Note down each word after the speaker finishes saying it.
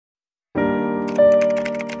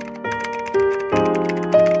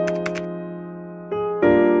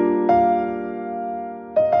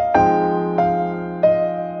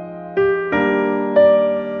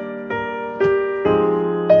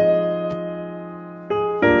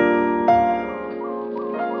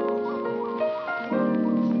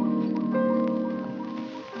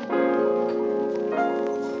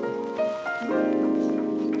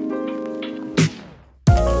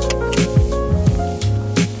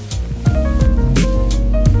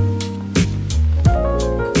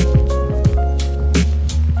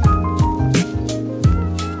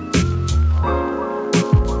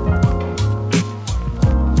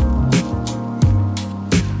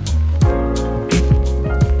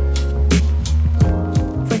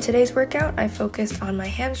today's workout, I focused on my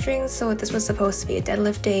hamstrings, so this was supposed to be a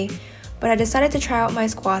deadlift day, but I decided to try out my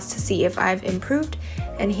squats to see if I've improved,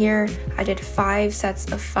 and here I did 5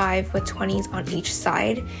 sets of 5 with 20s on each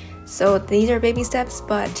side. So these are baby steps,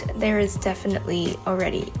 but there is definitely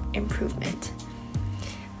already improvement.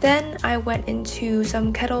 Then I went into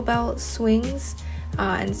some kettlebell swings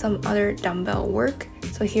and some other dumbbell work.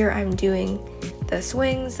 So here I'm doing the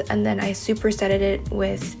swings, and then I supersetted it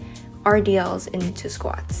with RDLs into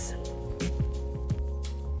squats.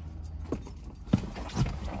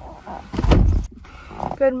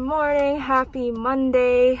 Good morning, happy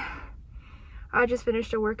Monday. I just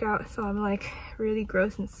finished a workout, so I'm like really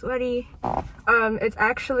gross and sweaty. It's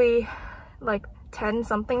actually like 10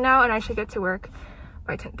 something now, and I should get to work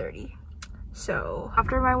by 10:30. So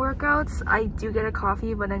after my workouts, I do get a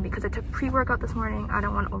coffee, but then because I took pre-workout this morning, I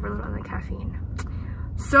don't want to overload on the caffeine.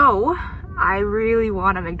 So I really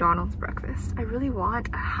want a McDonald's breakfast. I really want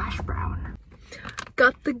a hash brown.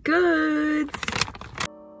 Got the goods.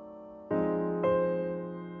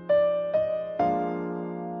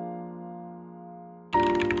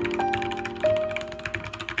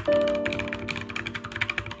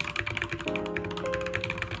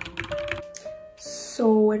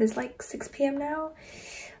 So it is like 6 p.m. now.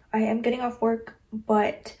 I am getting off work,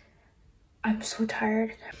 but I'm so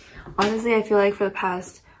tired. Honestly, I feel like for the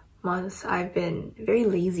past months, I've been very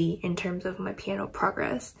lazy in terms of my piano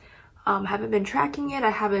progress. Haven't been tracking it.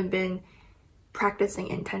 I haven't been practicing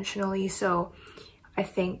intentionally. So I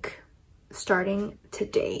think starting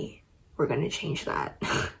today, we're gonna change that.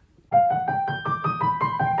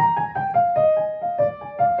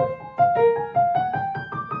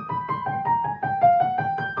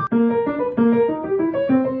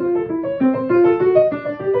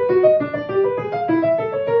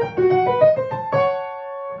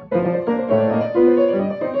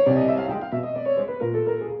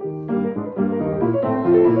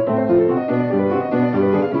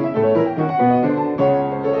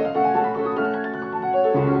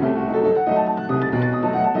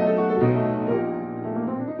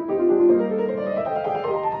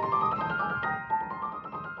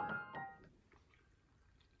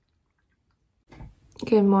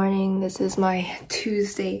 Good morning, this is my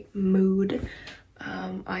Tuesday mood.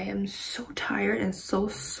 I am so tired and so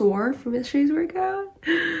sore from yesterday's workout.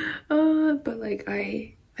 But like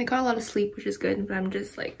I got a lot of sleep, which is good, but I'm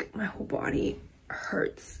just like, my whole body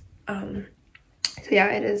hurts. So yeah,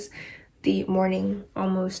 it is the morning,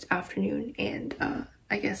 almost afternoon, and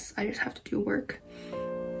I guess I just have to do work.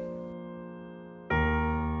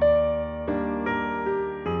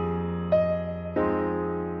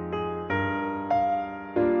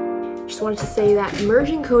 Just wanted to say that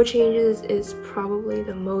merging code changes is probably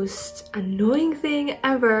the most annoying thing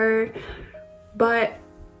ever, but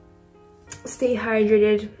stay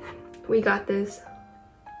hydrated. We got this.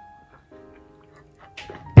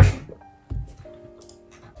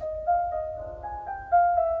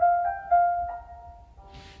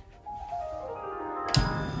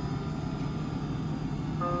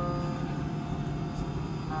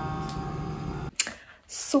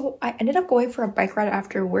 So I ended up going for a bike ride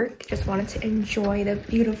after work. Just wanted to enjoy the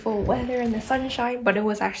beautiful weather and the sunshine, but it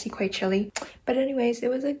was actually quite chilly. But anyways, it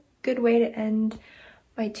was a good way to end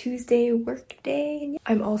my Tuesday work day.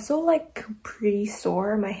 I'm also like pretty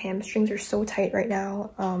sore. My hamstrings are so tight right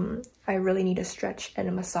now. I really need a stretch and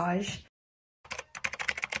a massage.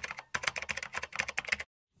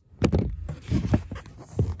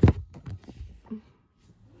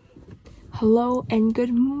 Hello and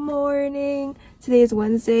good morning. Today is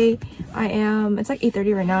Wednesday. It's like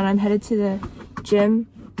 8:30 right now, and I'm headed to the gym.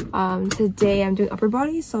 Today I'm doing upper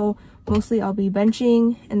body, so mostly I'll be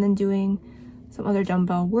benching and then doing some other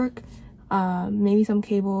dumbbell work, maybe some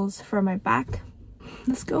cables for my back.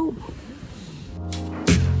 Let's go.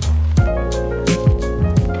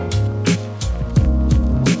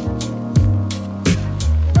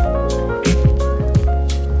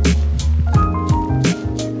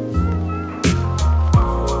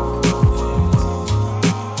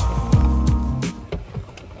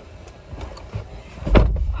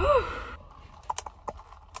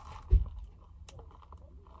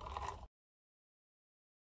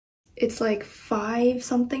 It's like 5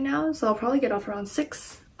 something now, so I'll probably get off around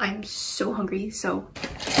 6. I'm so hungry, so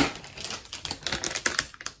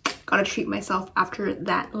gotta treat myself after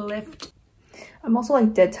that lift. I'm also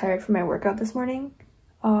like dead tired from my workout this morning.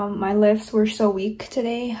 My lifts were so weak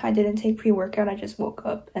today. I didn't take pre-workout, I just woke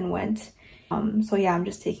up and went. So yeah, I'm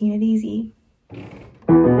just taking it easy.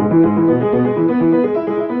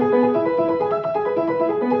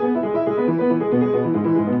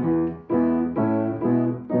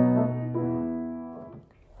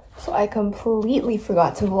 So I completely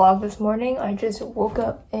forgot to vlog this morning. I just woke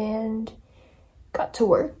up and got to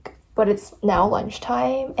work, but it's now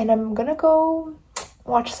lunchtime and I'm gonna go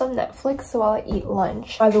watch some Netflix while I eat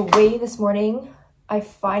lunch. By the way, this morning I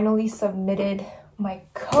finally submitted my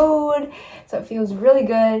code, so it feels really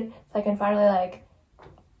good. So I can finally like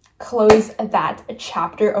close that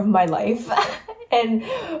chapter of my life and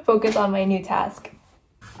focus on my new task.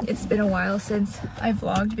 It's been a while since I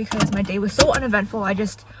vlogged because my day was so uneventful. I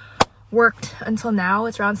just worked until now.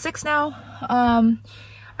 It's around 6 now. I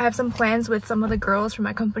have some plans with some of the girls from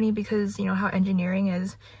my company because you know how engineering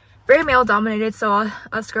is very male dominated, so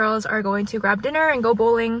us girls are going to grab dinner and go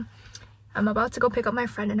bowling. I'm about to go pick up my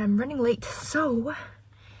friend and I'm running late, so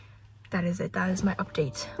that is it. That is my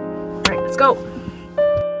update. All right, let's go.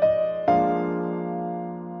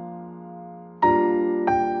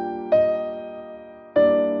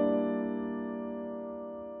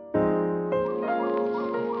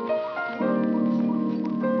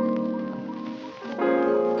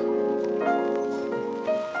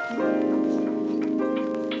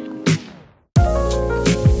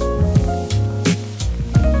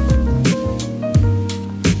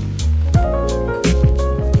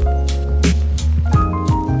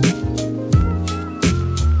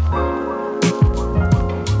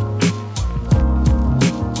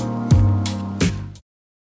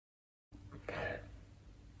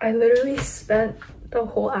 I literally spent the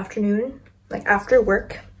whole afternoon, like after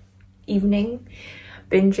work, evening,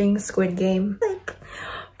 binging Squid Game, like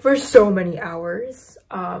for so many hours.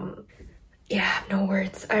 Yeah, I have no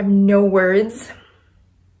words. I have no words.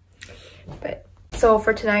 But so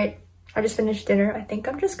for tonight, I just finished dinner. I think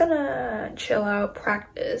I'm just gonna chill out,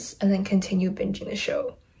 practice, and then continue binging the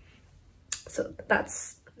show. So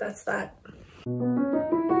that's that.